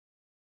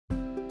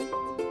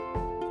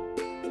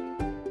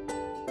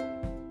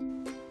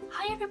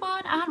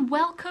everyone, and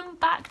welcome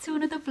back to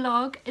another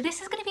vlog.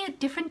 This is going to be a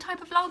different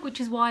type of vlog,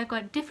 which is why I've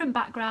got a different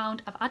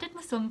background. I've added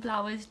my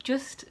sunflowers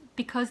just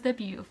because they're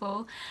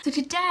beautiful. So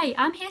today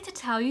I'm here to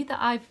tell you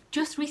that I've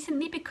just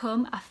recently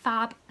become a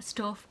Fab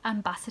Stuff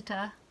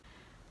Ambassador.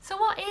 So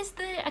what is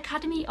the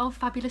Academy of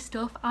Fabulous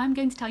Stuff? I'm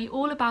going to tell you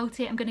all about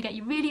it. I'm going to get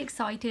you really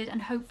excited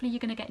and hopefully you're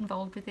going to get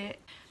involved with it.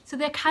 So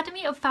the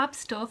Academy of Fab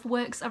Stuff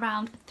works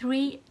around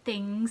three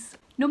things.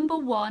 Number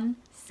one,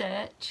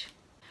 search.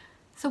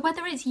 So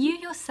whether it's you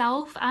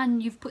yourself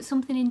and you've put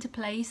something into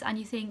place and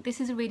you think this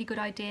is a really good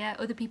idea,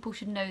 other people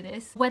should know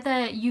this,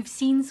 whether you've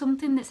seen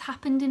something that's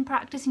happened in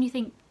practice and you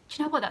think, do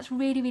you know what, that's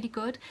really, really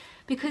good,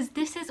 because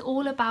this is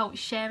all about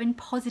sharing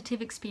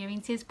positive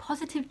experiences,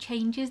 positive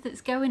changes that's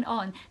going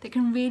on that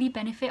can really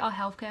benefit our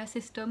healthcare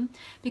system,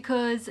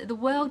 because the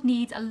world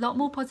needs a lot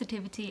more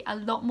positivity, a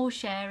lot more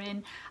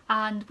sharing,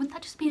 and wouldn't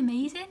that just be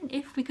amazing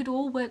if we could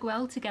all work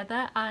well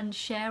together and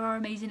share our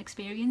amazing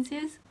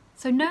experiences?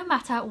 So no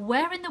matter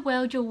where in the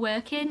world you're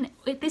working,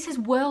 this is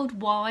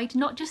worldwide,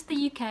 not just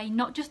the UK,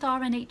 not just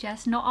our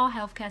NHS, not our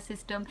healthcare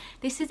system,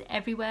 this is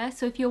everywhere.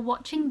 So if you're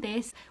watching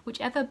this,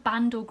 whichever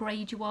band or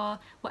grade you are,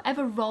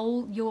 whatever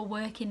role you're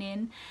working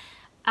in,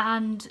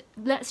 and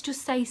let's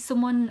just say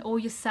someone or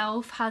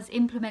yourself has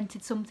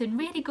implemented something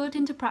really good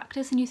into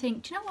practice and you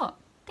think, do you know what,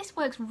 this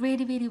works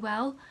really, really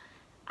well,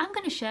 I'm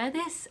going to share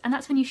this, and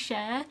that's when you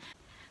share.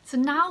 So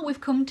now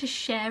we've come to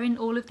sharing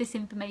all of this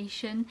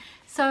information.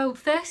 So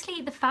firstly,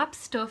 the Fab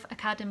Stuff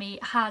Academy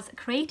has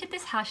created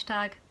this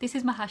hashtag. This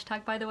is my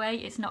hashtag, by the way.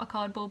 It's not a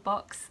cardboard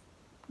box.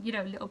 You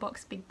know, little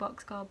box, big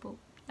box, cardboard.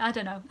 I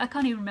don't know. I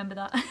can't even remember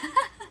that.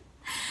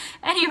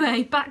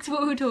 Anyway, back to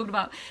what we were talking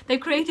about. They've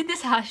created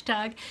this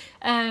hashtag,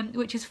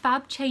 which is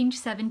Fab Change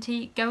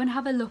 70. Go and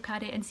have a look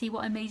at it and see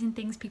what amazing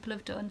things people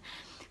have done.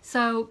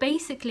 So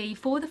basically,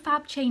 for the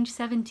Fab Change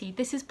 70,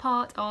 this is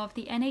part of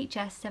the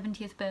NHS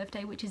 70th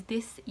birthday, which is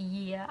this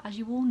year, as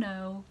you all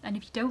know. And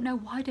if you don't know,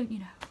 why don't you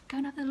know? Go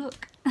and have a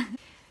look.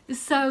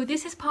 So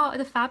this is part of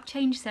the Fab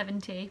Change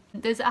 70.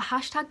 There's a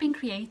hashtag being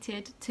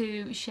created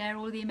to share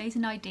all the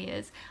amazing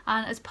ideas,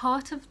 and as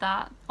part of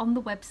that, on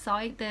the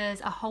website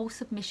there's a whole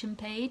submission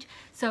page.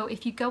 So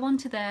if you go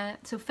onto there,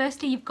 so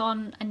firstly you've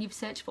gone and you've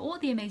searched for all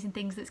the amazing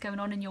things that's going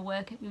on in your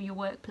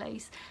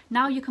workplace.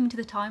 Now you're coming to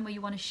the time where you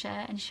want to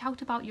share and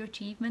shout about your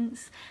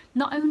achievements.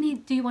 Not only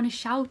do you want to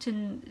shout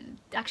and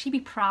actually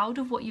be proud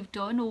of what you've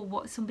done or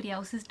what somebody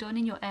else has done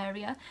in your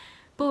area,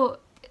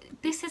 but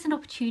this is an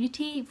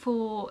opportunity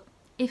for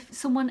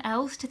someone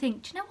else to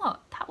think, do you know what,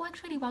 that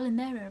works really well in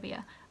their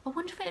area, I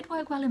wonder if it'd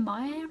work well in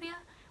my area,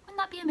 wouldn't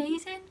that be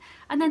amazing?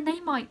 And then they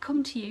might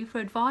come to you for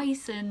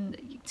advice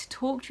and to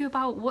talk to you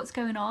about what's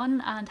going on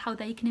and how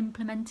they can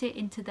implement it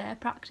into their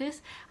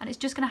practice, and it's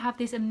just going to have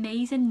this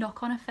amazing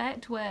knock-on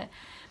effect where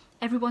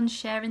everyone's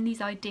sharing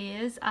these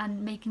ideas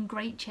and making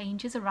great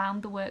changes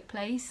around the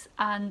workplace,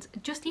 and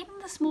just even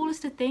the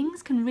smallest of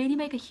things can really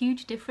make a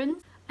huge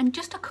difference. And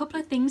just a couple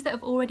of things that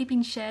have already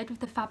been shared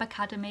with the Fab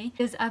Academy.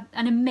 There's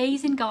an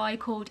amazing guy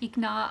called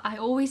Ignar. I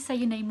always say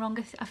your name wrong.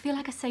 I feel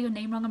like I say your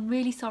name wrong. I'm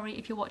really sorry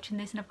if you're watching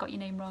this and I've got your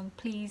name wrong.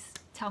 Please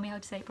tell me how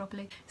to say it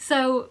properly.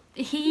 So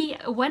he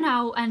went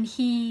out and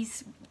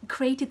he's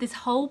created this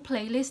whole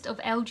playlist of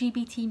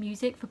LGBT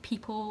music for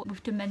people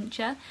with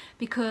dementia,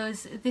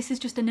 because this is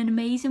just an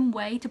amazing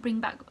way to bring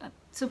back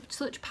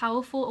such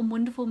powerful and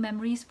wonderful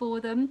memories for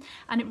them,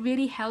 and it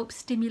really helps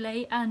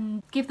stimulate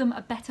and give them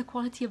a better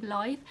quality of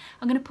life.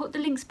 I'm going to put the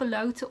links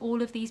below to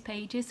all of these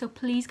pages, so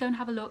please go and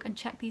have a look and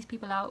check these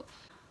people out.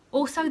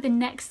 Also, the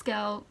next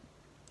girl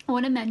I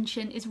want to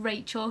mention is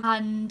Rachel,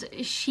 and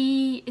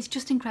she is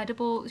just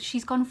incredible.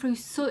 She's gone through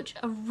such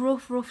a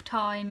rough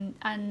time,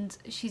 and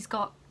she's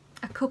got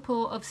a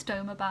couple of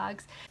stoma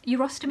bags,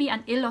 urostomy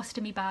and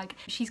ileostomy bag.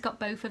 She's got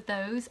both of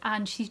those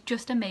and she's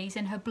just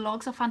amazing. Her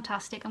blogs are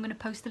fantastic. I'm going to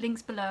post the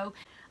links below.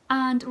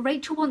 And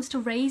Rachel wants to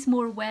raise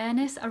more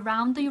awareness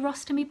around the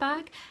urostomy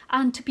bag,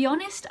 and to be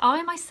honest,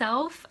 I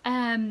myself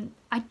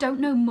I don't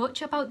know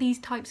much about these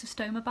types of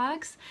stoma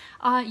bags.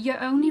 You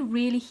only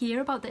really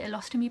hear about the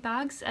ileostomy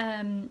bags.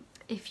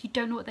 If you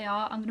don't know what they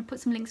are, I'm going to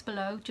put some links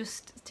below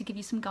just to give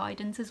you some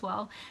guidance as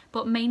well.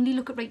 But mainly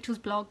look at Rachel's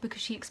blog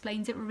because she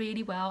explains it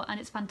really well, and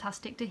it's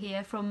fantastic to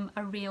hear from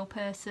a real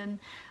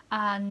person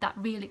and that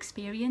real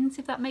experience,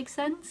 if that makes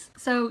sense.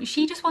 So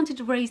she just wanted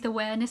to raise the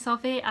awareness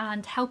of it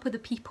and help other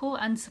people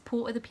and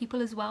support other people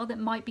as well that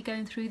might be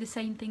going through the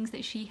same things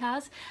that she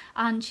has.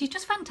 And she's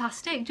just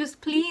fantastic.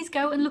 Just please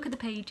go and look at the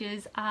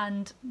pages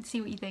and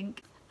see what you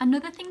think.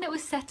 Another thing that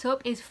was set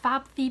up is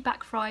Fab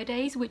Feedback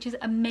Fridays, which is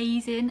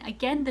amazing.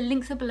 Again, the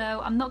links are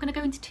below. I'm not going to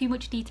go into too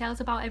much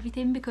details about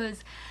everything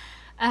because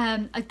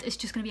it's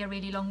just going to be a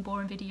really long,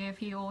 boring video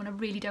for you all, and I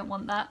really don't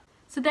want that.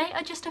 So they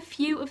are just a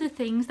few of the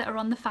things that are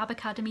on the Fab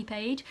Academy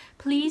page.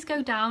 Please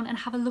go down and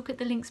have a look at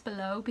the links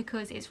below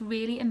because it's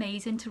really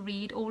amazing to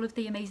read all of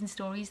the amazing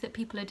stories that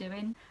people are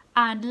doing.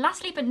 And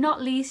lastly but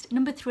not least,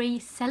 number 3,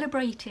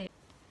 celebrate it.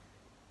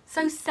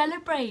 So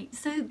celebrate.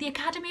 So the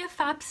Academy of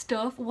Fab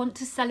Stuff want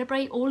to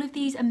celebrate all of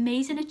these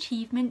amazing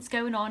achievements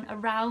going on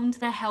around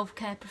their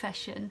healthcare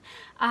profession.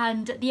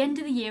 And at the end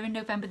of the year in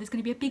November, there's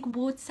going to be a big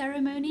awards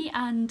ceremony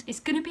and it's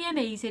going to be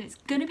amazing. It's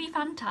going to be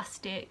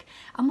fantastic.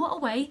 And what a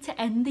way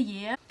to end the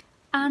year.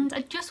 And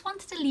I just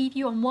wanted to leave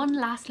you on one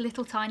last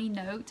little tiny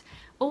note.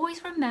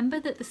 Always remember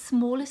that the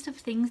smallest of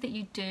things that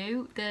you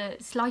do, the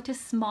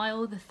slightest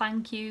smile, the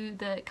thank you,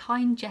 the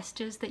kind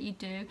gestures that you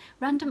do,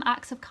 random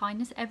acts of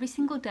kindness every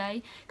single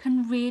day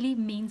can really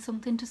mean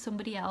something to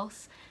somebody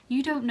else.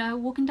 You don't know,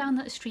 walking down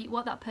that street,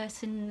 what that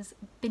person's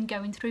been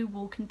going through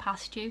walking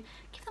past you.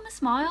 Give them a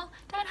smile.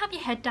 Don't have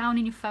your head down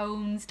in your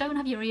phones. Don't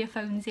have your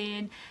earphones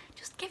in.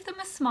 Just give them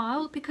a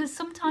smile, because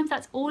sometimes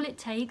that's all it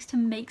takes to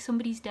make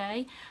somebody's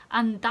day,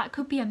 and that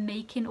could be a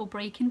making or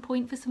breaking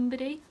point for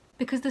somebody.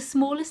 Because the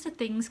smallest of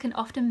things can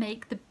often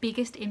make the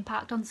biggest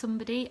impact on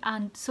somebody,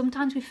 and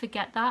sometimes we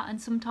forget that,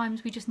 and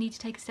sometimes we just need to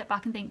take a step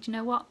back and think, do you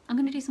know what, I'm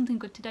going to do something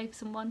good today for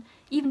someone.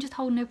 Even just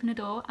holding open a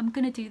door, I'm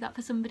going to do that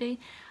for somebody.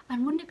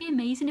 And wouldn't it be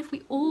amazing if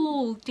we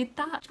all did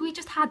that? If we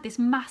just had this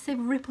massive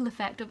ripple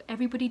effect of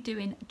everybody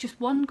doing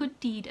just one good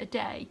deed a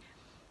day,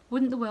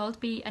 wouldn't the world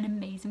be an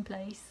amazing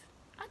place?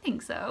 I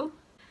think so.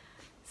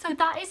 So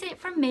that is it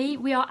from me.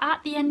 We are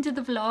at the end of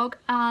the vlog,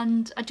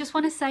 and I just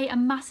want to say a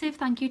massive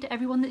thank you to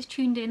everyone that's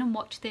tuned in and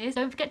watched this.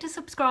 Don't forget to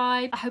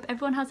subscribe. I hope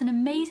everyone has an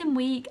amazing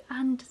week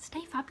and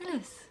stay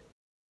fabulous.